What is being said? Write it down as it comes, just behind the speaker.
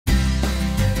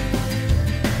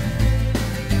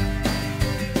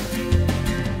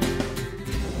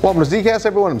Welcome to ZKast,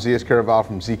 everyone. I'm Zscaler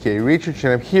from ZK Research,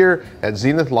 and I'm here at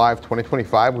Zenith Live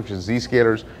 2025, which is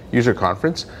Zscaler's user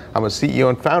conference. I'm a CEO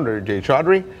and founder, Jay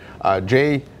Chaudhry.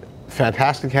 Jay,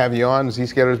 fantastic to have you on.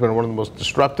 Zscaler has been one of the most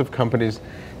disruptive companies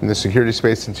in the security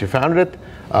space since you founded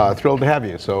it. Thrilled to have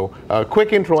you. So, a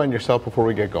quick intro on yourself before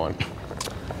we get going.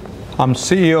 I'm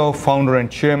CEO, founder, and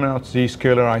chairman of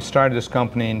Zscaler. I started this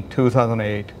company in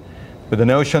 2008 with the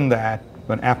notion that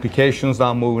when applications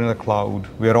are moving in the cloud,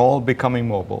 we are all becoming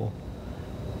mobile.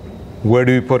 Where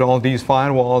do we put all these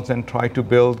firewalls and try to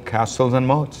build castles and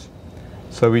moats?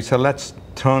 So we said, let's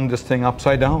turn this thing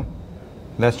upside down.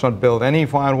 Let's not build any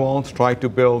firewalls, try to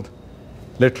build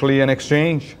literally an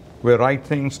exchange where right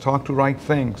things talk to right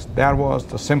things. That was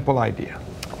the simple idea.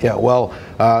 Yeah, well,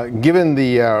 given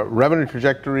the revenue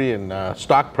trajectory and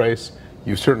stock price,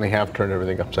 you certainly have turned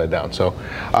everything upside down. So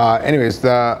anyways,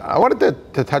 I wanted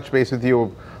to touch base with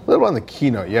you a little on the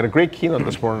keynote. You had a great keynote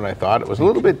this morning, I thought. It was a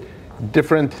little bit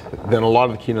different than a lot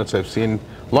of the keynotes I've seen,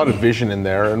 a lot of vision in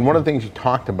there. And one of the things you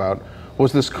talked about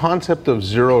was this concept of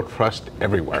zero trust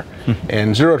everywhere.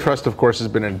 And zero trust, of course, has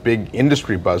been a big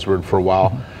industry buzzword for a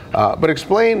while. But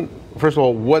explain, first of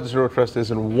all, what zero trust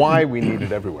is and why we need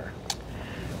it everywhere.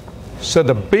 So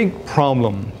the big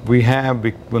problem we have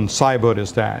when cyber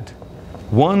is that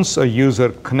once a user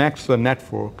connects to the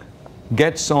network,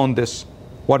 gets on this,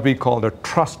 what we call the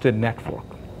trusted network,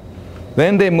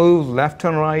 then they move left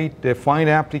and right, they find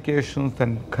applications,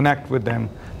 then connect with them.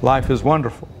 Life is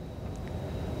wonderful.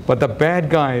 But the bad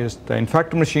guys, the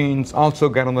infected machines, also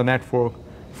get on the network,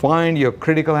 find your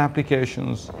critical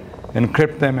applications,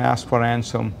 encrypt them, ask for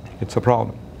ransom. It's a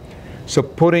problem. So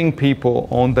putting people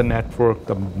on the network,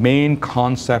 the main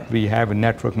concept we have in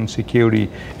networking security,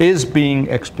 is being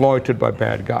exploited by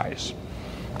bad guys.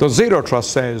 The zero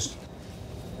trust says,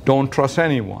 don't trust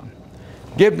anyone.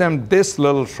 Give them this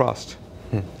little trust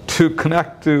to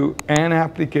connect to an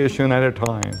application at a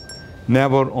time,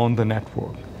 never on the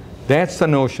network. That's the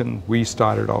notion we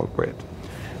started out with.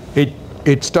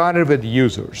 It started with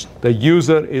users. The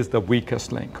user is the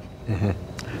weakest link.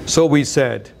 So we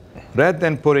said, rather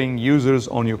than putting users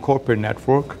on your corporate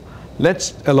network,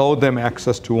 let's allow them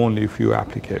access to only a few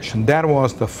applications. That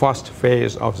was the first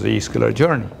phase of the Zscaler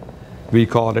journey. We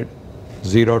called it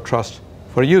zero trust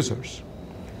for users.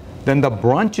 Then the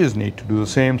branches need to do the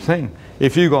same thing.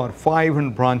 If you got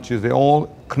 500 branches, they're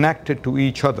all connected to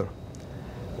each other,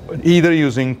 either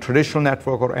using traditional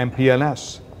network or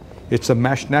MPLS. It's a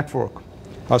mesh network.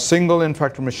 A single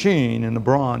infected machine in a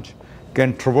branch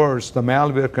can traverse, the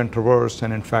malware can traverse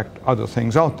and infect other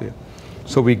things out there.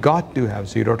 So we got to have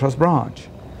zero trust branch.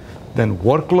 Then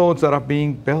workloads that are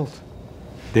being built,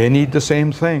 they need the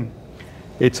same thing.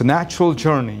 It's a natural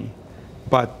journey,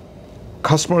 but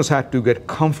customers had to get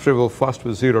comfortable first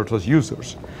with zero trust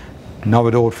users. Now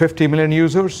with over 50 million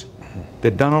users,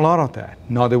 they've done a lot of that.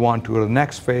 Now they want to go to the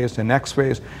next phase, the next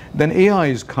phase. Then AI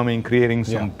is coming, creating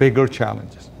some bigger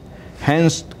challenges.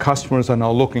 Hence, customers are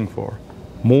now looking for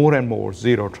more and more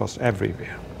zero trust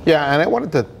everywhere. Yeah, and I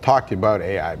wanted to talk to you about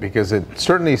AI because it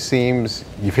certainly seems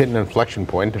you've hit an inflection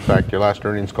point. In fact, your last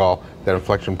earnings call, that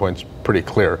inflection point's pretty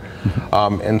clear.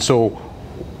 And so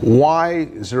why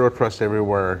zero trust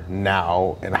everywhere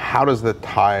now, and how does that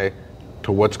tie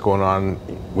to what's going on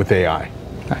with AI?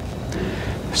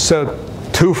 So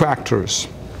two factors.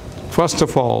 First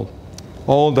of all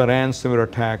the ransomware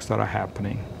attacks that are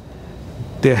happening,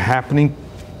 they're happening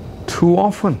too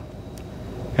often.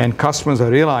 And customers have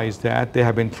realized that they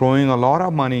have been throwing a lot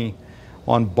of money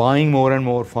on buying more and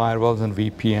more firewalls and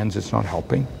VPNs. It's not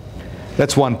helping.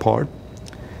 That's one part.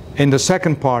 And the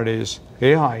second part is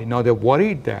AI. Now they're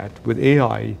worried that with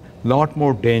AI, a lot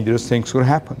more dangerous things could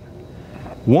happen.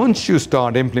 Once you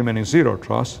start implementing zero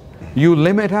trust, you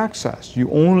limit access. You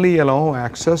only allow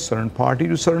access certain party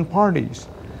to certain parties.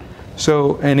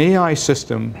 So an AI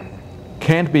system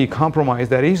can't be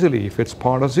compromised that easily if it's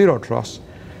part of zero trust.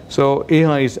 So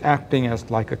AI is acting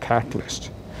as like a catalyst.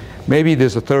 Maybe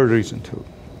there's a third reason too.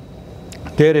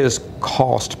 There is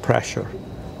cost pressure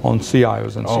on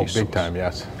CIOs and CISOs. Oh, big time,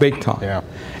 yes. Big time. Yeah.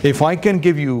 If I can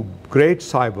give you great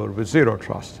cyber with zero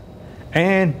trust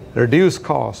and reduce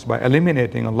costs by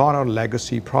eliminating a lot of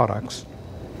legacy products,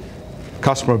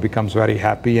 customer becomes very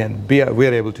happy, and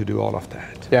we're able to do all of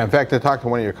that. Yeah, in fact, I talked to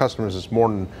one of your customers this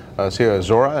morning, CEO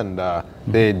Zora, and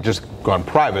they'd just gone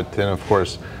private, and of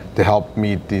course, to help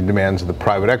meet the demands of the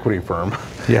private equity firm.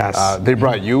 Yes. They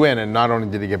brought you in, and not only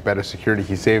did he get better security,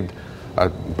 he saved a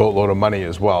boatload of money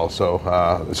as well. So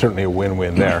certainly a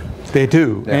win-win there. They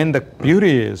do. Yeah. And the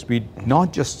beauty is we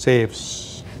not just save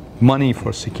money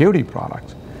for security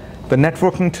products, but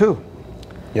networking too.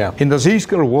 Yeah. In the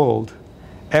Zscaler world,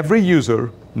 every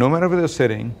user no matter where they're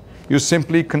sitting, you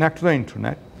simply connect to the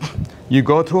internet, you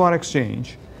go through our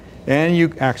exchange, and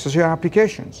you access your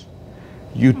applications.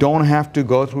 You don't have to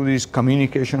go through these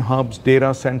communication hubs,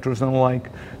 data centers, and the like.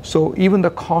 So even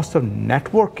the cost of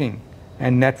networking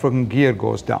and networking gear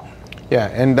goes down. Yeah,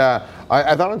 and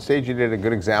I thought on stage you did a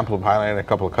good example of highlighting a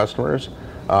couple of customers.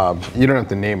 You don't have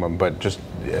to name them, but just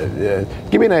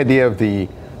give me an idea of the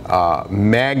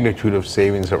magnitude of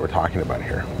savings that we're talking about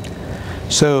here.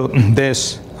 So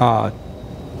this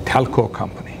telco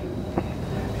company,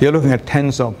 you're looking at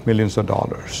tens of millions of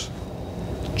dollars.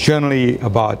 Generally,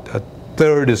 about a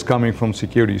third is coming from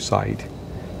security side,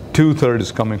 2/3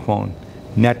 is coming from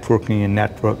networking and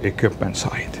network equipment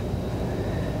side.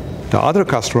 The other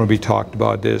customer we talked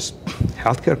about is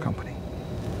healthcare company.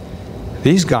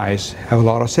 These guys have a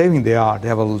lot of saving. They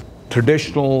have a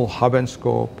traditional hub and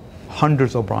scope,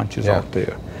 hundreds of branches out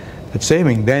there. It's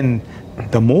saving. Then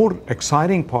the more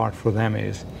exciting part for them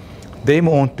is they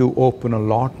want to open a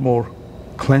lot more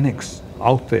clinics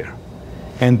out there.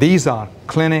 And these are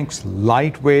clinics,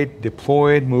 lightweight,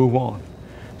 deployed, move on.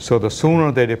 So the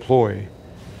sooner they deploy,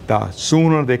 the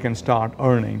sooner they can start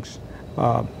earnings,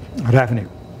 revenue.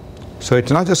 So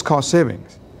it's not just cost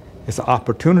savings, it's an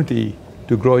opportunity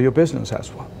to grow your business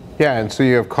as well. Yeah, and so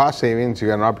you have cost savings, you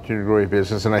got an opportunity to grow your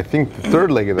business, and I think the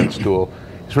third leg of that stool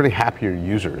is really happier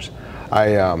users.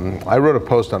 I wrote a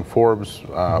post on Forbes,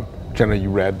 Jenna, you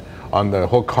read, on the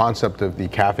whole concept of the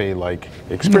cafe-like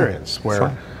experience,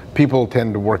 where people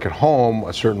tend to work at home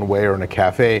a certain way or in a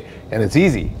cafe, and it's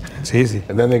easy. It's easy.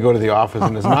 And then they go to the office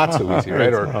and it's not so easy,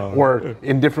 right? Or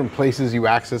in different places you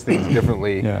access things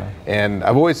differently. Yeah. And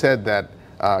I've always said that,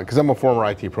 because I'm a former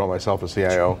IT pro myself, a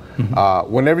CIO,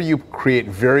 whenever you create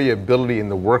variability in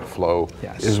the workflow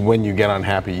is when you get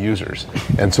unhappy users.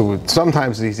 And so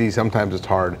sometimes it's easy, sometimes it's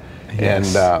hard.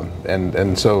 Yes.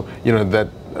 And so, you know, that,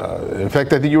 in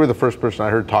fact, I think you were the first person I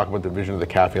heard talk about the vision of the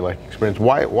cafe-like experience.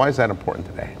 Why is that important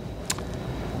today?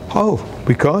 Oh,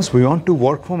 because we want to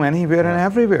work from anywhere and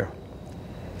everywhere.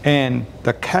 And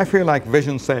the cafe-like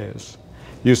vision says,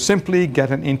 you simply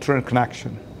get an internet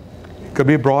connection. It could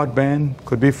be broadband,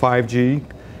 could be 5G,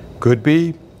 could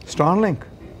be Starlink.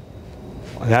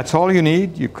 That's all you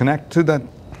need. You connect to that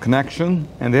connection,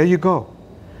 and there you go.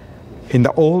 In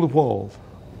the old world,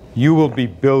 you will be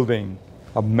building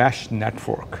a mesh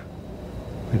network.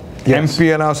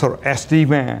 MPLS or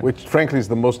SD-WAN. Which, frankly, is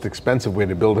the most expensive way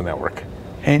to build a network.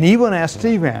 And even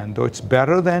SD-WAN, though it's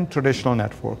better than traditional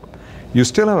network, you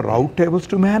still have route tables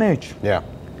to manage. Yeah.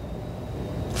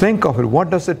 Think of it.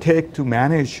 What does it take to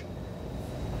manage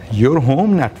your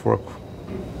home network?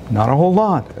 Not a whole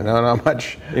lot. No, not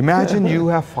much. Imagine you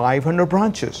have 500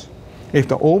 branches. If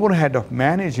the overhead of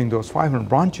managing those 500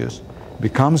 branches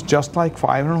becomes just like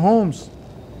 500 homes,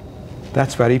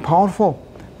 that's very powerful.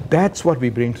 That's what we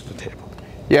bring to the table.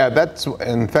 Yeah,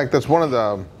 in fact, that's one of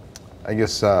the, I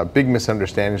guess, big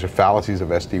misunderstandings or fallacies of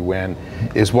SD-WAN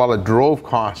is while it drove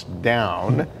costs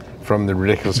down from the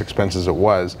ridiculous expenses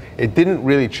it didn't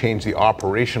really change the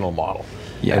operational model.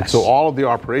 Yes. And so all of the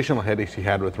operational headaches you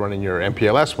had with running your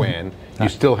MPLS WAN, you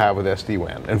still have with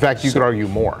SD-WAN. In fact, you could argue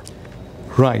more.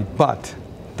 Right, but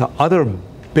the other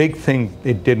big thing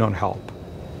it did not help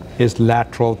is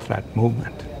lateral threat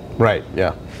movement. Right,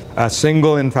 yeah. A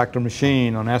single infector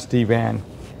machine on SD-WAN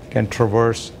can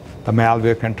traverse, the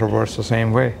malware can traverse the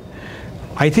same way.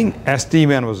 I think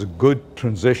SD-WAN was a good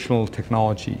transitional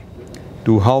technology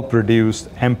to help reduce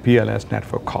MPLS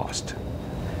network cost.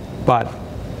 But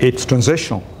it's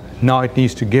transitional. Now it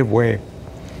needs to give way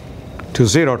to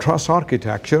zero trust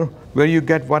architecture where you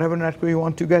get whatever network you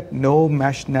want to get, no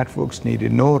mesh networks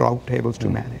needed, no route tables to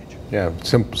manage. Yeah,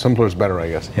 simpler is better, I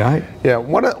guess. Yeah. Yeah,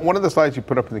 one of the slides you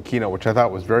put up in the keynote, which I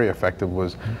thought was very effective,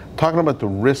 was talking about the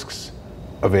risks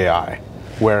of AI,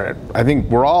 where I think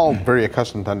we're all very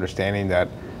accustomed to understanding that,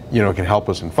 you know, it can help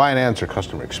us in finance or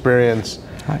customer experience.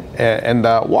 Right. And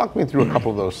walk me through a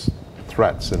couple of those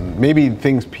threats and maybe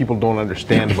things people don't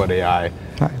understand about AI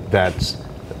that's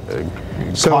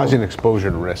causing exposure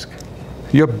to risk.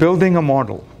 You're building a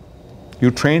model.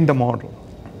 You train the model.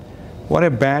 What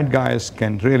if bad guys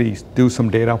can really do some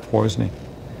data poisoning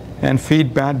and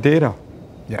feed bad data?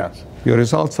 Yes. Your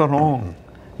results are wrong.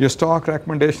 Your stock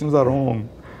recommendations are wrong.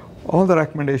 All the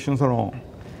recommendations are wrong.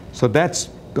 So that's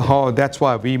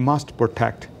why we must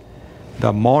protect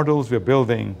the models we're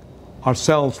building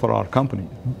ourselves for our company.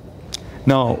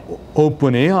 Now,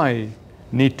 OpenAI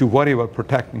need to worry about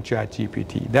protecting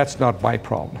ChatGPT. That's not my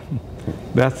problem.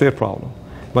 That's their problem.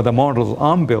 But the models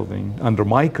I'm building under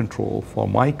my control for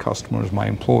my customers, my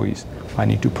employees, I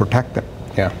need to protect them.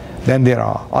 Yeah. Then there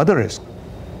are other risks.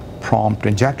 prompt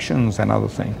injections and other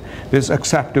things. There's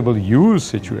acceptable use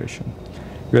situation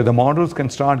where the models can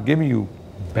start giving you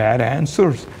bad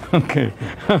answers. Okay,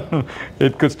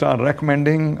 it could start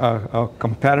recommending a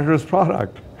competitor's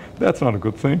product. That's not a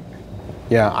good thing.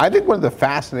 Yeah, I think one of the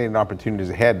fascinating opportunities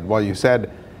ahead, while you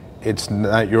said it's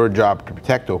not your job to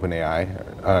protect OpenAI,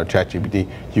 ChatGPT,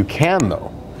 you can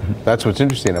though. That's what's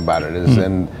interesting about it is,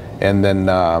 and then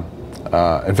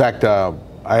in fact,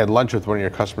 I had lunch with one of your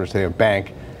customers today, a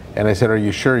bank, and I said, "Are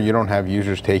you sure you don't have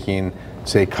users taking,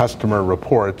 say, customer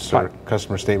reports or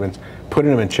customer statements,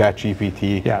 putting them in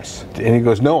ChatGPT?" Yes. And he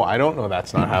goes, "No, I don't know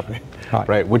that's not happening."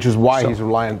 Right. Which is why he's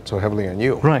relying so heavily on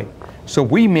you. Right. So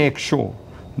we make sure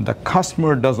the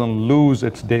customer doesn't lose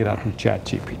its data to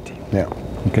ChatGPT. Yeah.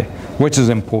 Okay. Which is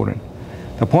important.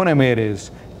 The point I made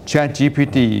is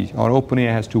ChatGPT or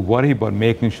OpenAI has to worry about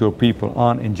making sure people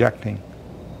aren't injecting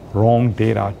wrong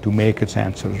data to make its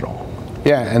answers wrong.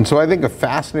 Yeah, and so I think a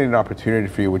fascinating opportunity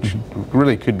for you, which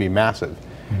really could be massive,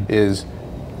 is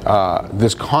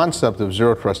this concept of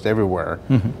zero trust everywhere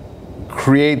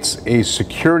creates a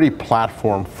security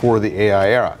platform for the AI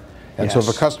era. And so if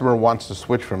a customer wants to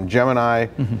switch from Gemini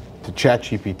to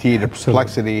ChatGPT to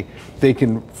Perplexity, they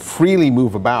can freely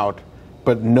move about,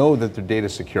 but know that their data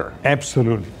is secure.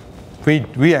 Absolutely.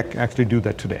 We actually do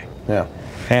that today. Yeah.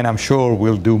 And I'm sure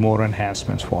we'll do more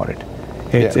enhancements for it.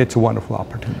 It's a wonderful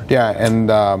opportunity. Yeah, and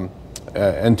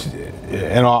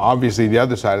obviously the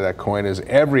other side of that coin is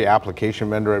every application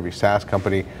vendor, every SaaS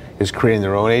company is creating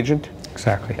their own agent.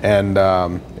 Exactly. And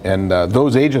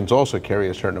those agents also carry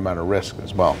a certain amount of risk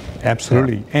as well.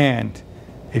 Absolutely. Yeah. And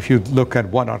if you look at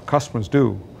what our customers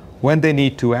do, when they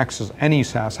need to access any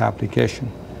SaaS application,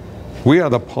 we are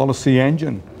the policy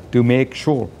engine to make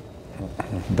sure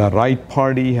the right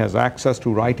party has access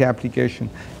to right application,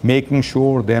 making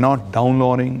sure they're not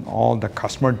downloading all the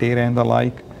customer data and the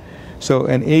like. So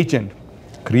an agent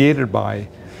created by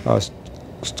a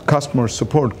customer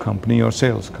support company or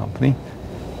sales company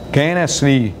can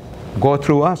actually go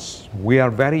through us. We are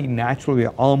very natural, we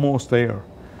are almost there.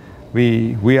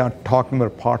 We are talking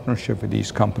about partnership with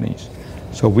these companies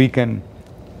so we can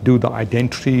do the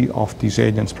identity of these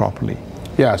agents properly.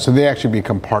 Yeah, so they actually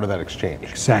become part of that exchange.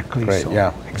 Exactly. Right, so.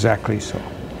 Yeah. Exactly so.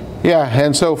 Yeah,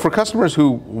 and so for customers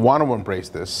who want to embrace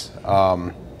this,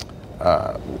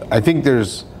 I think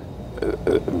there's,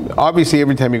 obviously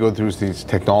every time you go through these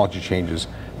technology changes,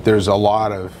 there's a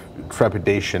lot of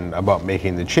trepidation about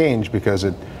making the change because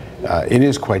it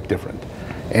is quite different.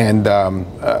 And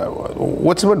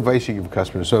what's some advice you give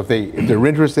customers? So if they're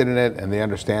interested in it and they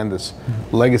understand this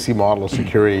legacy model of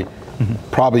security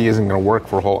probably isn't going to work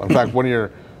for a whole. In fact, one of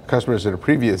your customers at a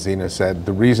previous Zenith said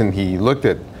the reason he looked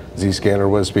at Zscaler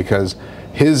was because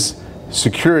his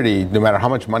security, no matter how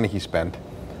much money he spent,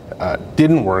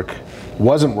 didn't work,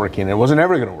 wasn't working, and wasn't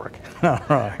ever going to work.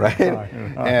 Right?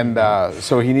 And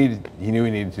so he knew he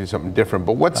needed to do something different.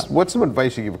 But what's some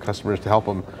advice you give customers to help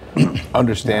them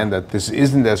understand that this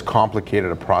isn't as complicated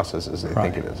a process as they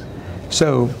think it is?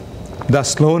 So the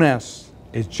slowness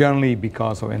is generally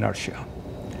because of inertia.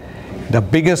 The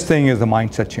biggest thing is the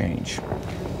mindset change.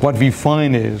 What we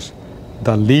find is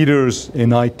the leaders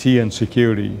in IT and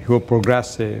security who are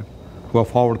progressive, who are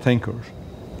forward thinkers,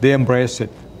 they embrace it,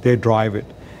 they drive it.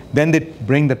 Then they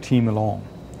bring the team along.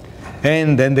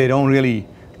 And then they don't really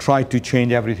try to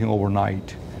change everything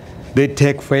overnight. They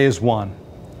take phase one,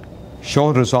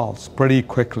 show results pretty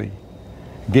quickly,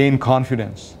 gain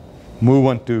confidence, move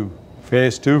on to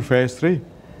phase two, phase three.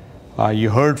 You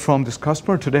heard from this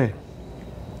customer today.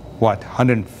 What,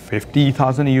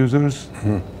 150,000 users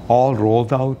all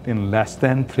rolled out in less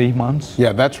than 3 months?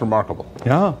 Yeah, that's remarkable.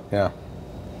 Yeah. Yeah.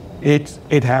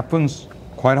 It happens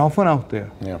quite often out there.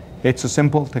 Yeah. It's a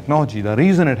simple technology. The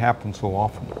reason it happens so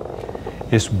often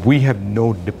is we have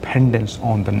no dependence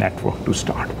on the network to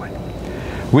start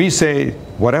with. We say,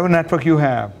 whatever network you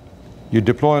have, you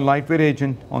deploy a lightweight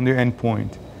agent on the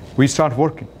endpoint, we start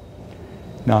working.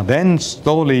 Now then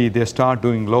slowly they start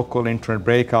doing local internet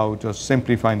breakouts or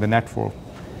simplifying the network.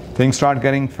 Things start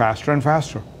getting faster and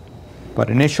faster.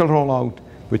 But initial rollout,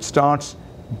 which starts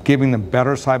giving them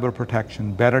better cyber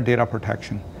protection, better data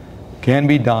protection, can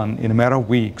be done in a matter of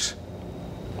weeks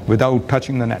without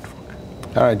touching the network.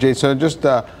 All right, Jay, so just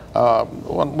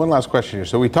one last question here.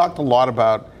 So we talked a lot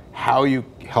about how you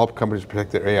help companies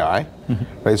protect their AI,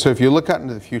 right? So if you look out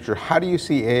into the future, how do you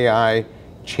see AI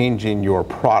changing your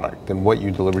product and what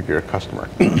you deliver to your customer?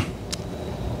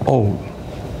 Oh,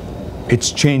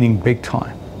 it's changing big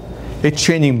time. It's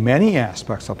changing many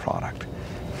aspects of product.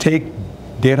 Take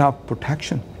data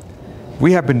protection.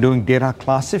 We have been doing data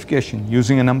classification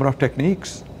using a number of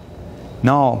techniques.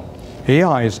 Now,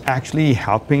 AI is actually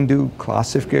helping do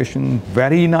classification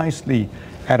very nicely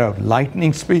at a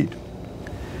lightning speed.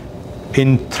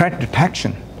 In threat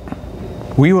detection,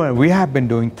 we have been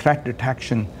doing threat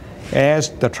detection as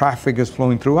the traffic is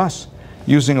flowing through us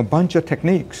using a bunch of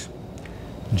techniques.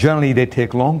 Generally, they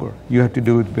take longer. You have to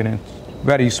do it in a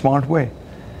very smart way.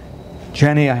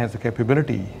 GenAI has the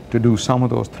capability to do some of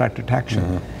those threat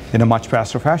detection in a much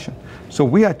faster fashion. So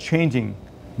we are changing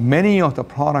many of the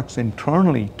products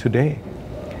internally today,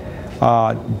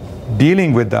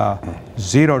 dealing with the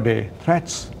zero-day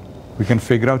threats we can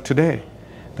figure out today.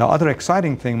 The other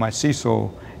exciting thing my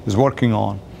CISO is working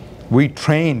on, we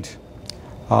trained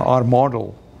our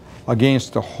model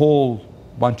against a whole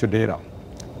bunch of data.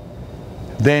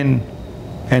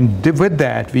 With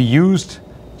that, we used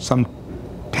some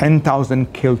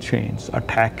 10,000 kill chains,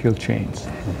 attack kill chains.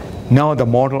 Now the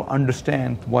model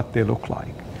understands what they look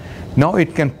like. Now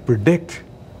it can predict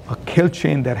a kill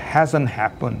chain that hasn't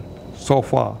happened so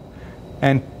far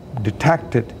and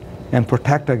detect it and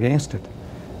protect against it.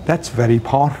 That's very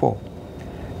powerful.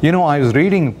 You know, I was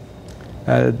reading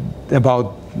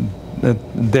about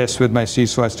this with my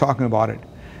CISO. I was talking about it.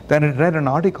 Then I read an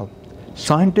article.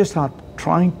 Scientists are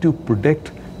trying to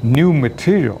predict new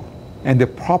material and the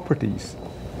properties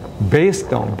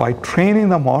based on, by training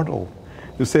the model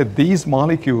to say these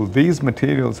molecules, these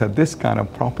materials have this kind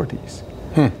of properties.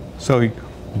 So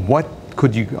what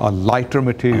could you, a lighter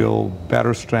material,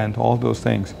 better strength, all those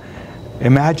things.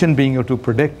 Imagine being able to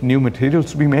predict new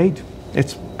materials to be made.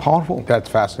 It's powerful. That's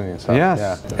fascinating stuff. Yes.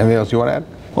 Yeah. Anything else you want to add?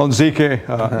 Well,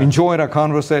 ZK, enjoyed our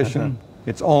conversation.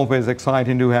 It's always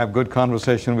exciting to have good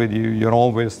conversation with you. You're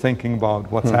always thinking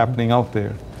about what's happening out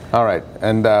there. All right.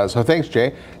 And so thanks,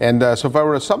 Jay. And so if I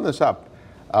were to sum this up,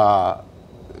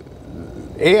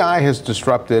 AI has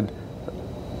disrupted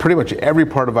pretty much every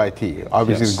part of IT.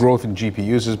 Obviously, the growth in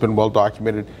GPUs has been well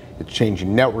documented. It's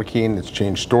changing networking, it's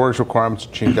changed storage requirements,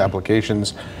 it's changed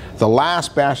applications. The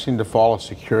last bastion to fall is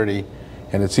security,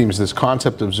 and it seems this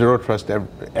concept of zero trust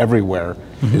everywhere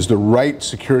is the right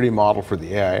security model for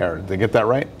the AI era. Did they get that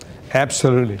right?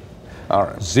 Absolutely. All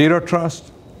right. Zero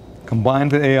trust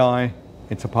combined with AI,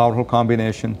 it's a powerful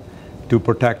combination to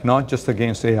protect not just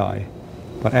against AI,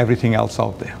 but everything else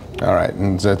out there. All right,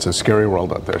 and it's a scary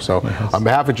world out there. So on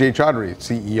behalf of Jay Chaudhry,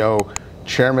 CEO,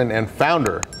 Chairman, and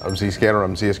Founder of Zscaler,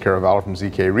 I'm ZS Caravallo from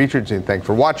ZK Research, and thanks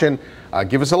for watching.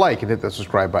 Give us a like and hit that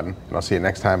subscribe button, and I'll see you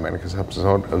next time on the next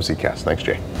episode of ZKast. Thanks,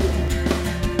 Jay.